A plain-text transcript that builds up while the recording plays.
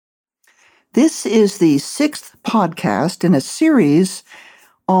This is the 6th podcast in a series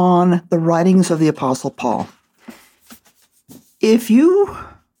on the writings of the Apostle Paul. If you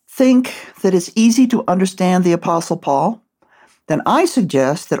think that it's easy to understand the Apostle Paul, then I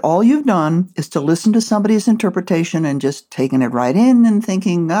suggest that all you've done is to listen to somebody's interpretation and just taking it right in and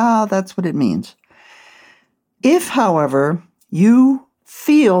thinking, that's what it means. If, however, you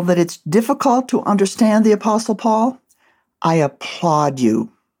feel that it's difficult to understand the Apostle Paul, I applaud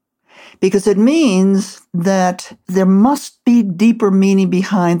you. Because it means that there must be deeper meaning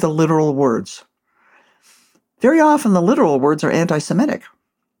behind the literal words. Very often the literal words are anti-Semitic.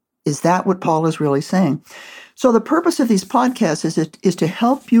 Is that what Paul is really saying? So the purpose of these podcasts is to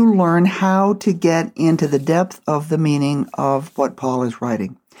help you learn how to get into the depth of the meaning of what Paul is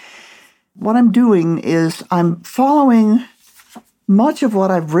writing. What I'm doing is I'm following much of what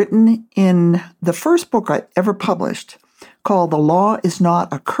I've written in the first book I ever published, called The Law is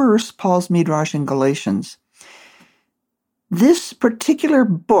Not a Curse, Paul's Midrash in Galatians. This particular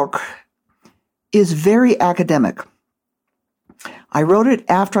book is very academic. I wrote it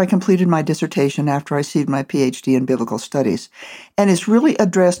after I completed my dissertation, after I received my PhD in biblical studies, and it's really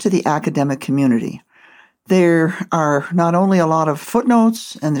addressed to the academic community. There are not only a lot of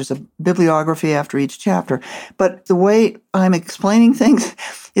footnotes, and there's a bibliography after each chapter, but the way I'm explaining things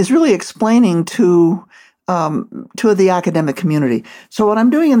is really explaining to the academic community. So what I'm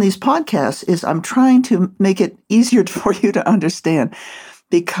doing in these podcasts is I'm trying to make it easier for you to understand,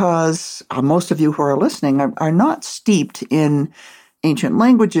 because most of you who are listening are not steeped in ancient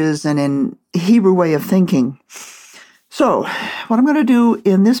languages and in Hebrew way of thinking. So what I'm going to do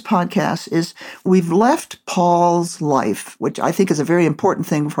in this podcast is we've left Paul's life, which I think is a very important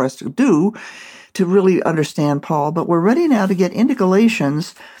thing for us to do to really understand Paul, but we're ready now to get into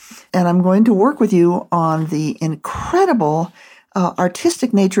Galatians. And I'm going to work with you on the incredible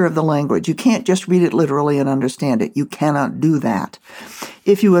artistic nature of the language. You can't just read it literally and understand it. You cannot do that.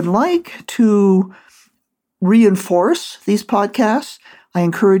 If you would like to reinforce these podcasts, I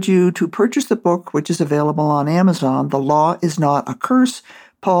encourage you to purchase the book, which is available on Amazon, The Law is Not a Curse,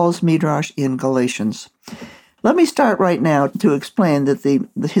 Paul's Midrash in Galatians. Let me start right now to explain that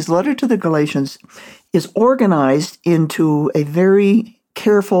his letter to the Galatians is organized into a very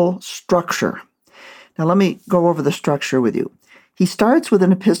careful structure. Now, let me go over the structure with you. He starts with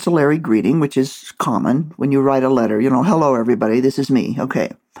an epistolary greeting, which is common when you write a letter. Hello, everybody, this is me.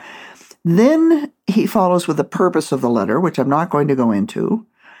 Okay. Then he follows with the purpose of the letter, which I'm not going to go into.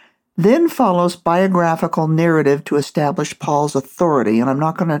 Then follows biographical narrative to establish Paul's authority, and I'm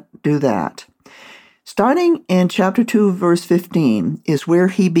not going to do that. Starting in chapter 2, verse 15, is where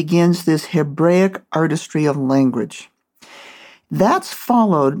he begins this Hebraic artistry of language. That's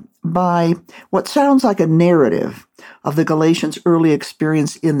followed by what sounds like a narrative of the Galatians' early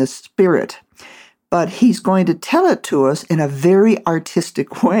experience in the Spirit. But he's going to tell it to us in a very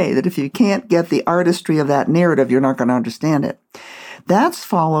artistic way, that if you can't get the artistry of that narrative, you're not going to understand it. That's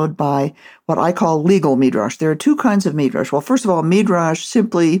followed by what I call legal midrash. There are two kinds of midrash. Well, first of all, midrash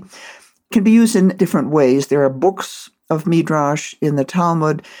simply can be used in different ways. There are books of midrash in the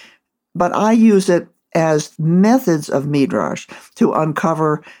Talmud, but I use it as methods of midrash to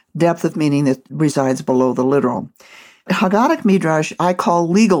uncover depth of meaning that resides below the literal. Haggadic midrash I call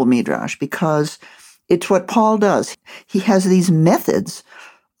legal midrash because it's what Paul does. He has these methods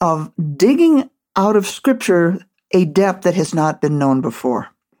of digging out of Scripture a depth that has not been known before.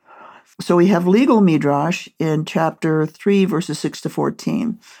 So we have legal midrash in chapter 3, verses 6 to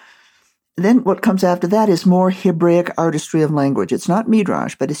 14. Then what comes after that is more Hebraic artistry of language. It's not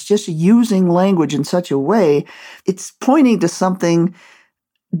midrash, but it's just using language in such a way, it's pointing to something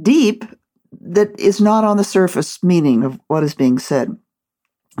deep that is not on the surface meaning of what is being said.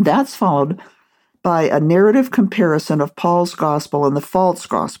 That's followed by a narrative comparison of Paul's gospel and the false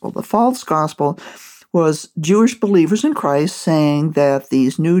gospel. The false gospel was Jewish believers in Christ saying that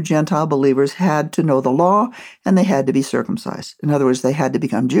these new Gentile believers had to know the law and they had to be circumcised. In other words, they had to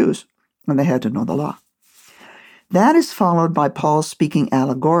become Jews. And they had to know the law. That is followed by Paul speaking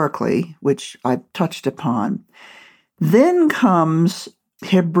allegorically, which I touched upon. Then comes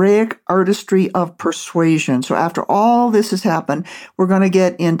Hebraic artistry of persuasion. So after all this has happened, we're going to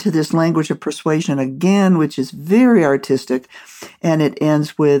get into this language of persuasion again, which is very artistic, and it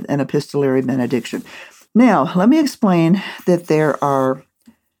ends with an epistolary benediction. Now, let me explain that there are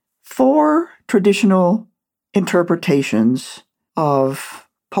 4 traditional interpretations of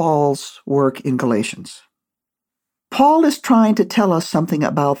Paul's work in Galatians. Paul is trying to tell us something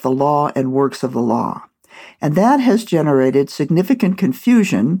about the law and works of the law, and that has generated significant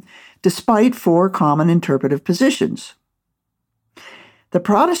confusion despite 4 common interpretive positions. The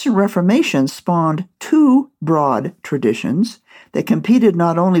Protestant Reformation spawned two broad traditions that competed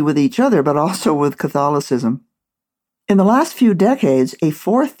not only with each other, but also with Catholicism. In the last few decades, a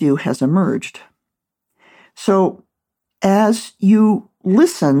fourth view has emerged. So, as you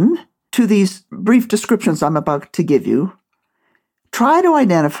listen to these brief descriptions I'm about to give you, try to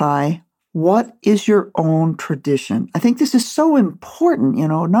identify what is your own tradition. I think this is so important,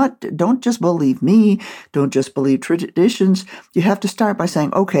 don't just believe me, don't just believe traditions. You have to start by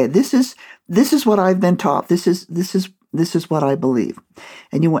saying, okay, this is what I've been taught. This is what I believe.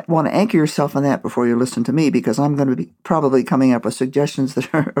 And you want to anchor yourself on that before you listen to me, because I'm going to be probably coming up with suggestions that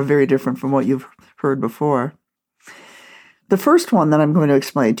are very different from what you've heard before. The first one that I'm going to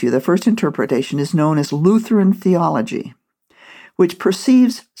explain to you, the first interpretation, is known as Lutheran theology, which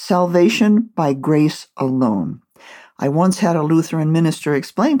perceives salvation by grace alone. I once had a Lutheran minister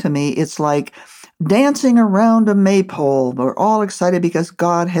explain to me, it's like dancing around a maypole. We're all excited because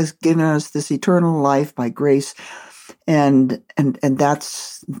God has given us this eternal life by grace, and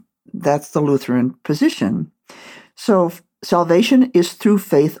that's the Lutheran position. So salvation is through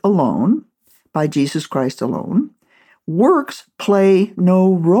faith alone, by Jesus Christ alone. Works play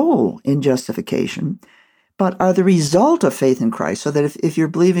no role in justification, but are the result of faith in Christ. So that if you're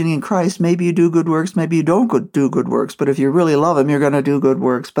believing in Christ, maybe you do good works, maybe you don't do good works. But if you really love Him, you're going to do good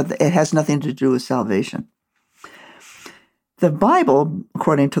works. But it has nothing to do with salvation. The Bible,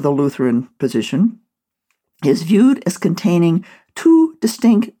 according to the Lutheran position, is viewed as containing two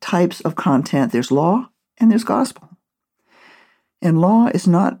distinct types of content. There's law and there's gospel. And law is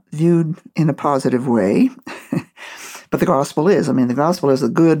not viewed in a positive way, but the gospel is. The gospel is the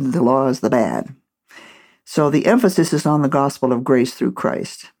good, the law is the bad. So the emphasis is on the gospel of grace through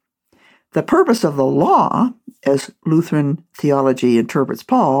Christ. The purpose of the law, as Lutheran theology interprets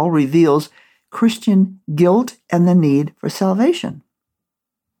Paul, reveals Christian guilt and the need for salvation.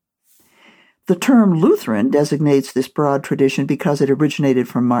 The term Lutheran designates this broad tradition because it originated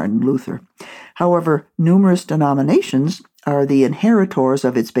from Martin Luther. However, numerous denominations are the inheritors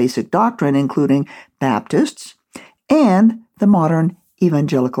of its basic doctrine, including Baptists and the modern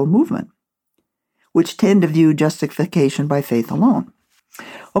evangelical movement, which tend to view justification by faith alone.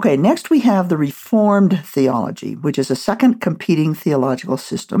 Okay, next we have the Reformed theology, which is a second competing theological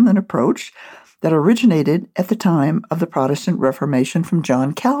system and approach that originated at the time of the Protestant Reformation from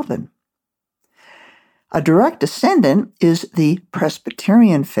John Calvin. A direct descendant is the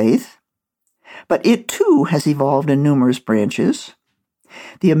Presbyterian faith, but it too has evolved in numerous branches.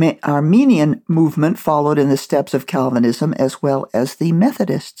 The Arminian movement followed in the steps of Calvinism, as well as the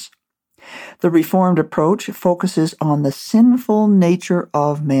Methodists. The Reformed approach focuses on the sinful nature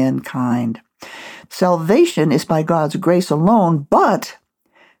of mankind. Salvation is by God's grace alone, but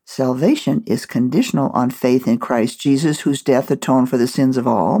salvation is conditional on faith in Christ Jesus, whose death atoned for the sins of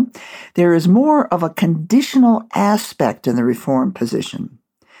all. There is more of a conditional aspect in the Reformed position.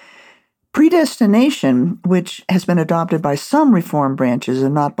 Predestination, which has been adopted by some Reformed branches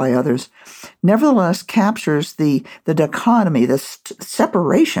and not by others, nevertheless captures the dichotomy, the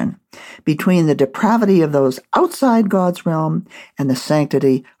separation between the depravity of those outside God's realm and the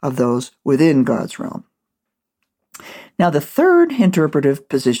sanctity of those within God's realm. Now, the third interpretive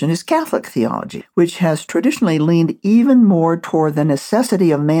position is Catholic theology, which has traditionally leaned even more toward the necessity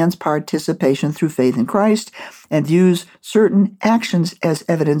of man's participation through faith in Christ and views certain actions as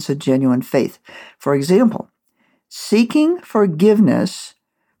evidence of genuine faith. For example, seeking forgiveness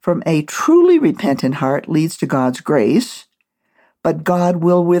from a truly repentant heart leads to God's grace, but God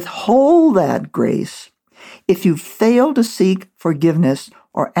will withhold that grace if you fail to seek forgiveness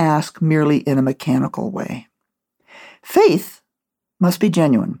or ask merely in a mechanical way. Faith must be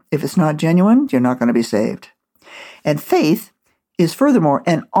genuine. If it's not genuine, you're not going to be saved. And faith is furthermore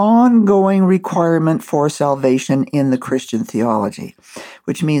an ongoing requirement for salvation in the Christian theology,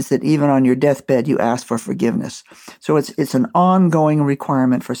 which means that even on your deathbed, you ask for forgiveness. So it's an ongoing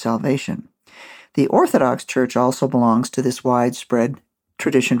requirement for salvation. The Orthodox Church also belongs to this widespread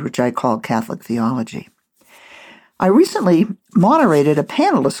tradition, which I call Catholic theology. I recently moderated a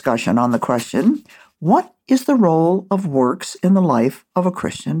panel discussion on the question, what is the role of works in the life of a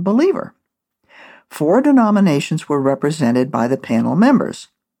Christian believer? 4 denominations were represented by the panel members: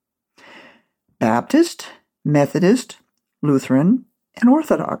 Baptist, Methodist, Lutheran, and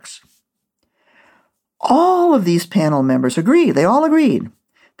Orthodox. All of these panel members they all agreed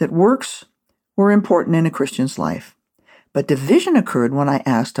that works were important in a Christian's life. But division occurred when I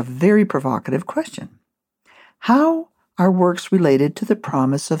asked a very provocative question. How are works related to the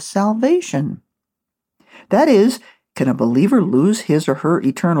promise of salvation? That is, can a believer lose his or her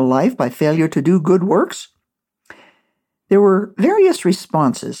eternal life by failure to do good works? there were various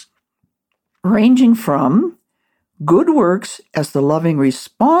responses, ranging from good works as the loving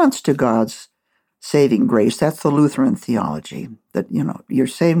response to God's saving grace. That's the Lutheran theology, that, you're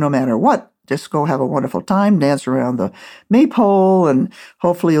saved no matter what. Just go have a wonderful time, dance around the maypole, and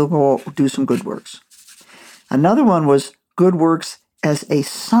hopefully you'll go do some good works. Another one was good works as a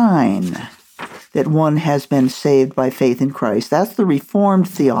sign that one has been saved by faith in Christ. That's the Reformed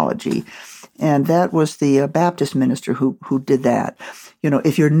theology. And that was the Baptist minister who did that.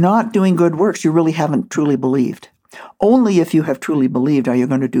 If you're not doing good works, you really haven't truly believed. Only if you have truly believed are you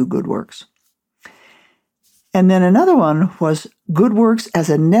going to do good works. And then another one was good works as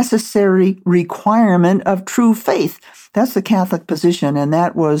a necessary requirement of true faith. That's the Catholic position, and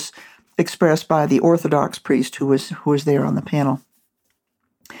that was expressed by the Orthodox priest who was there on the panel.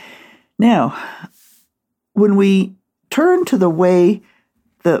 Now, when we turn to the way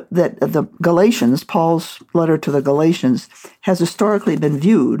that the Galatians, Paul's letter to the Galatians, has historically been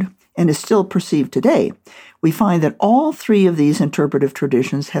viewed and is still perceived today, we find that all three of these interpretive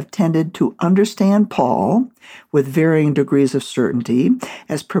traditions have tended to understand Paul with varying degrees of certainty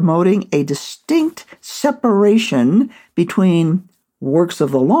as promoting a distinct separation between works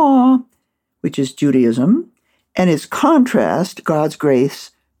of the law, which is Judaism, and its contrast, God's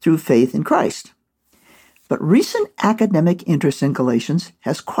grace through faith in Christ. But recent academic interest in Galatians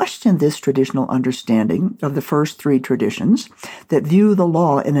has questioned this traditional understanding of the first three traditions that view the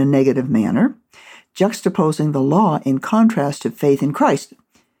law in a negative manner, juxtaposing the law in contrast to faith in Christ.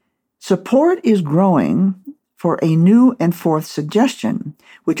 Support is growing for a new and fourth suggestion,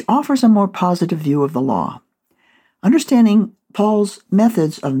 which offers a more positive view of the law. Understanding Paul's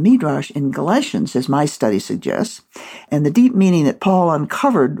methods of Midrash in Galatians, as my study suggests, and the deep meaning that Paul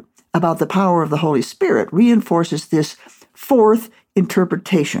uncovered about the power of the Holy Spirit reinforces this fourth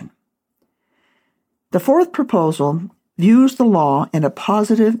interpretation. The fourth proposal views the law in a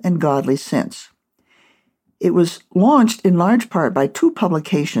positive and godly sense. It was launched in large part by two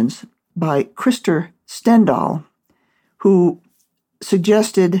publications by Krister Stendahl, who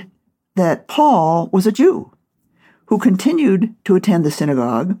suggested that Paul was a Jew who continued to attend the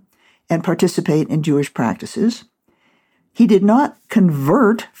synagogue and participate in Jewish practices. He did not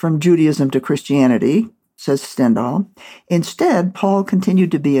convert from Judaism to Christianity, says Stendahl. Instead, Paul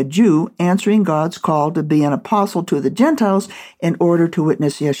continued to be a Jew, answering God's call to be an apostle to the Gentiles in order to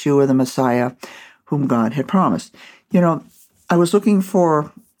witness Yeshua, the Messiah, whom God had promised. I was looking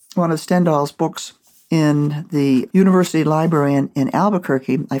for one of Stendahl's books in the university library in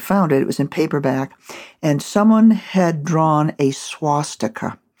Albuquerque. I found it. It was in paperback, and someone had drawn a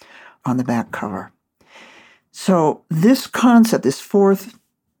swastika on the back cover. So this concept, this fourth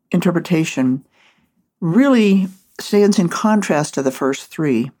interpretation, really stands in contrast to the first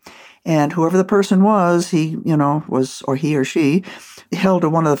three. And whoever the person was, he or she, held to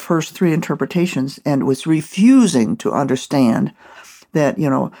one of the first three interpretations and was refusing to understand that,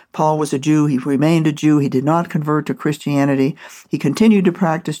 Paul was a Jew, he remained a Jew, he did not convert to Christianity, he continued to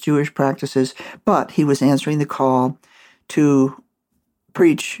practice Jewish practices, but he was answering the call to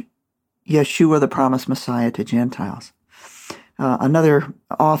preach Yeshua, the promised Messiah, to Gentiles. Another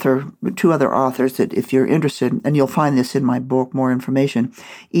author, two other authors that if you're interested, and you'll find this in my book, more information,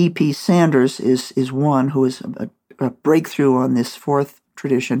 E.P. Sanders is one who is a breakthrough on this fourth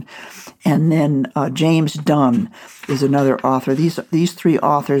tradition. And then James Dunn is another author. These three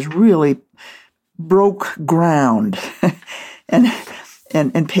authors really broke ground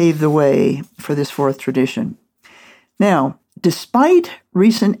and paved the way for this fourth tradition. Now, despite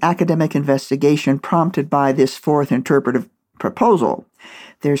recent academic investigation prompted by this fourth interpretive proposal,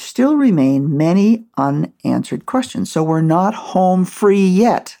 there still remain many unanswered questions. So we're not home free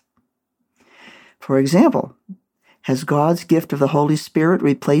yet. For example, has God's gift of the Holy Spirit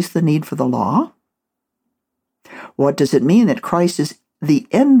replaced the need for the law? What does it mean that Christ is the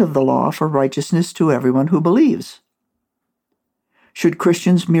end of the law for righteousness to everyone who believes? Should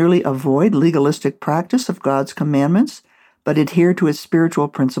Christians merely avoid legalistic practice of God's commandments, but adhere to its spiritual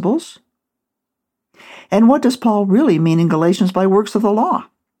principles? And what does Paul really mean in Galatians by works of the law?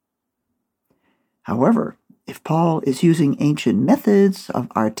 However, if Paul is using ancient methods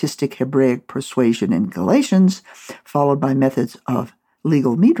of artistic Hebraic persuasion in Galatians, followed by methods of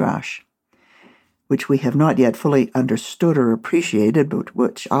legal midrash, which we have not yet fully understood or appreciated, but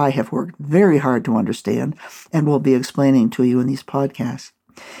which I have worked very hard to understand and will be explaining to you in these podcasts,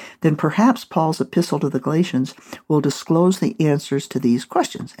 then perhaps Paul's epistle to the Galatians will disclose the answers to these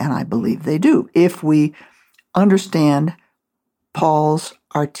questions, and I believe they do, if we understand Paul's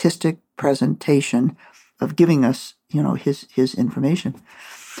artistic presentation of giving us, his information.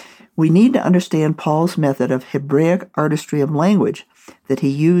 we need to understand Paul's method of Hebraic artistry of language that he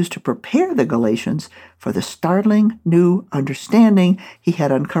used to prepare the Galatians for the startling new understanding he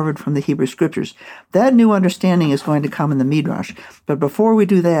had uncovered from the Hebrew Scriptures. That new understanding is going to come in the Midrash. But before we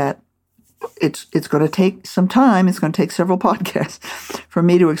do that, it's going to take some time. It's going to take several podcasts for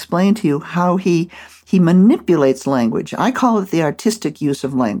me to explain to you how he manipulates language. I call it the artistic use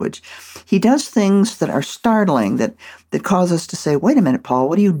of language. He does things that are startling, that cause us to say, wait a minute, Paul,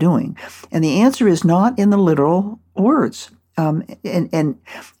 what are you doing? And the answer is not in the literal words. And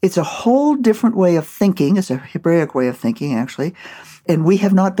it's a whole different way of thinking. It's a Hebraic way of thinking, actually. And we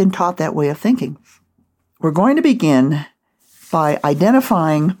have not been taught that way of thinking. We're going to begin by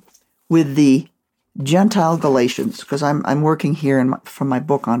identifying with the Gentile Galatians, because I'm working here from my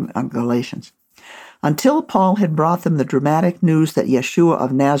book on Galatians. Until Paul had brought them the dramatic news that Yeshua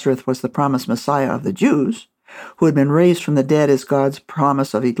of Nazareth was the promised Messiah of the Jews, who had been raised from the dead as God's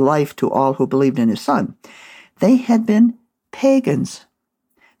promise of life to all who believed in his Son, they had been pagans,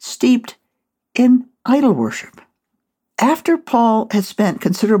 steeped in idol worship. After Paul had spent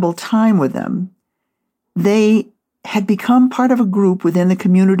considerable time with them, they had become part of a group within the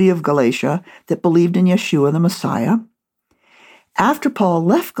community of Galatia that believed in Yeshua the Messiah. After Paul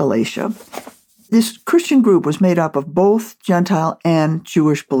left Galatia, this Christian group was made up of both Gentile and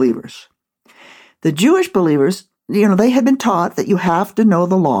Jewish believers. The Jewish believers, they had been taught that you have to know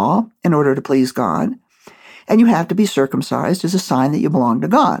the law in order to please God, and you have to be circumcised as a sign that you belong to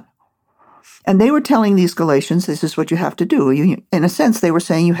God. And they were telling these Galatians, this is what you have to do. In a sense, they were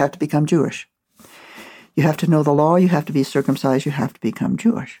saying you have to become Jewish. You have to know the law, you have to be circumcised, you have to become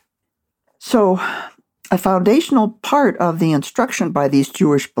Jewish. So a foundational part of the instruction by these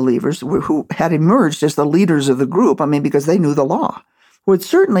Jewish believers who had emerged as the leaders of the group, because they knew the law, would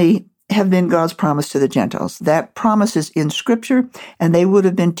certainly have been God's promise to the Gentiles. That promise is in Scripture, and they would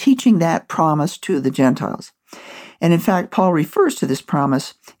have been teaching that promise to the Gentiles. And in fact, Paul refers to this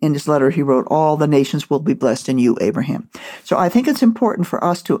promise in his letter. He wrote, all the nations will be blessed in you, Abraham. So I think it's important for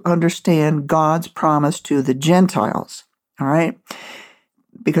us to understand God's promise to the Gentiles, all right?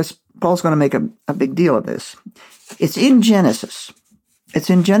 Because Paul's going to make a big deal of this. It's in Genesis. It's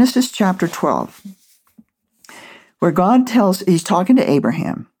in Genesis chapter 12, where he's talking to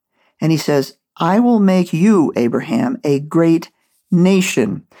Abraham, and he says, I will make you, Abraham, a great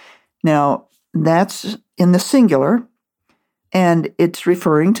nation. Now, that's in the singular, and it's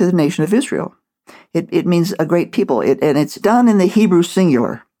referring to the nation of Israel. It means a great people, and it's done in the Hebrew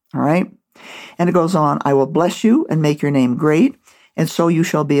singular, all right? And it goes on, I will bless you and make your name great, and so you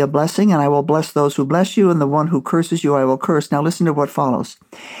shall be a blessing, and I will bless those who bless you, and the one who curses you I will curse. Now listen to what follows.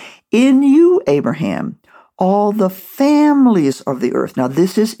 In you, Abraham, all the families of the earth. Now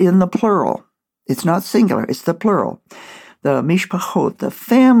this is in the plural. It's not singular, it's the plural. The mishpachot, the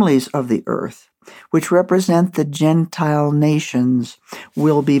families of the earth, which represent the Gentile nations,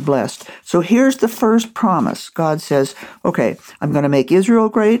 will be blessed. So here's the first promise. God says, okay, I'm going to make Israel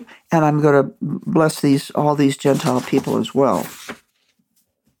great, and I'm going to bless all these Gentile people as well.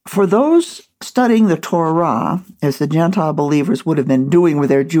 For those studying the Torah, as the Gentile believers would have been doing with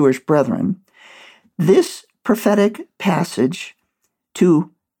their Jewish brethren, this prophetic passage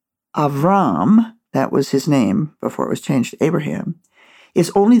to Avram, that was his name before it was changed to Abraham,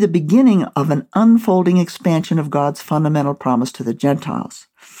 is only the beginning of an unfolding expansion of God's fundamental promise to the Gentiles.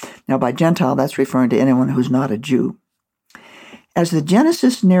 Now, by Gentile, that's referring to anyone who's not a Jew. As the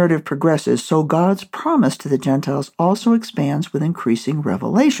Genesis narrative progresses, so God's promise to the Gentiles also expands with increasing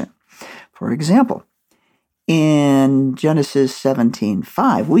revelation. For example, in Genesis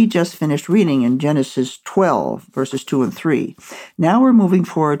 17:5, we just finished reading in Genesis 12, verses 2 and 3. Now we're moving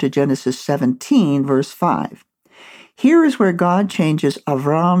forward to Genesis 17, verse 5. Here is where God changes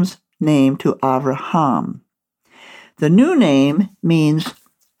Avram's name to Avraham. The new name means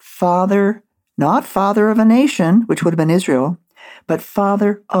father, not father of a nation, which would have been Israel, but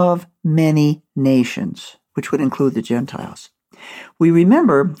father of many nations, which would include the Gentiles. We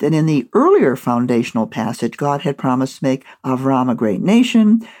remember that in the earlier foundational passage, God had promised to make Avram a great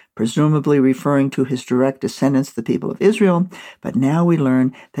nation, presumably referring to his direct descendants, the people of Israel, but now we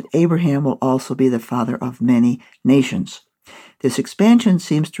learn that Abraham will also be the father of many nations. This expansion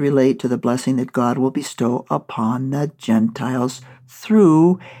seems to relate to the blessing that God will bestow upon the Gentiles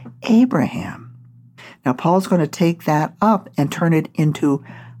through Abraham. Now, Paul's going to take that up and turn it into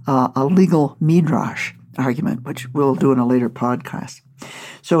a legal midrash argument, which we'll do in a later podcast.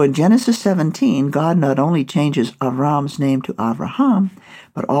 So in Genesis 17, God not only changes Avram's name to Avraham,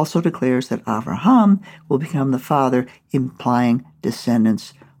 but also declares that Avraham will become the father, implying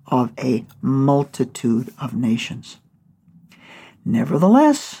descendants of a multitude of nations.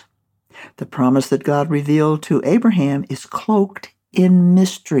 Nevertheless, The promise that God revealed to Abraham is cloaked in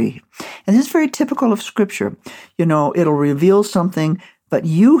mystery. And this is very typical of Scripture. It'll reveal something, but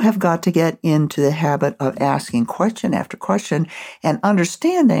you have got to get into the habit of asking question after question and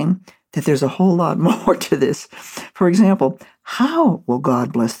understanding that there's a whole lot more to this. For example, how will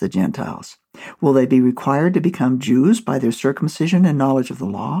God bless the Gentiles? Will they be required to become Jews by their circumcision and knowledge of the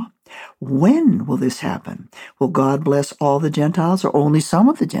law? When will this happen? Will God bless all the Gentiles or only some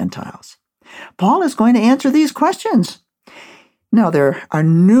of the Gentiles? Paul is going to answer these questions. Now, there are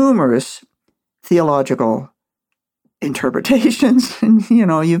numerous theological interpretations, and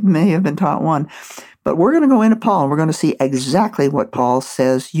you may have been taught one. But we're going to go into Paul, and we're going to see exactly what Paul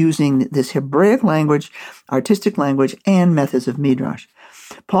says using this Hebraic language, artistic language, and methods of Midrash.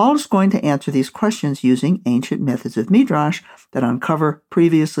 Paul is going to answer these questions using ancient methods of Midrash that uncover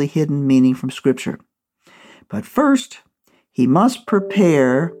previously hidden meaning from Scripture. But first, he must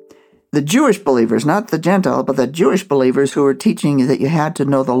prepare the Jewish believers, not the Gentile, but the Jewish believers who are teaching that you had to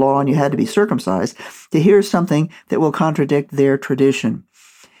know the law and you had to be circumcised, to hear something that will contradict their tradition.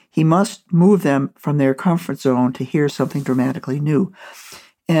 He must move them from their comfort zone to hear something dramatically new.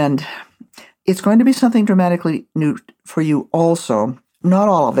 And it's going to be something dramatically new for you also. Not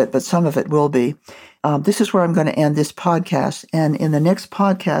all of it, but some of it will be. This is where I'm going to end this podcast. And in the next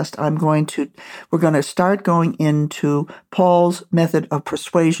podcast, we're going to start going into Paul's method of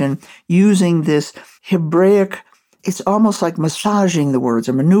persuasion using this Hebraic. It's almost like massaging the words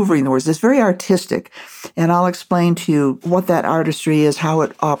or maneuvering the words. It's very artistic. And I'll explain to you what that artistry is, how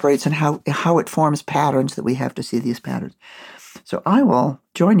it operates, and how it forms patterns that we have to see these patterns. So I will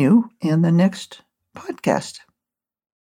join you in the next podcast.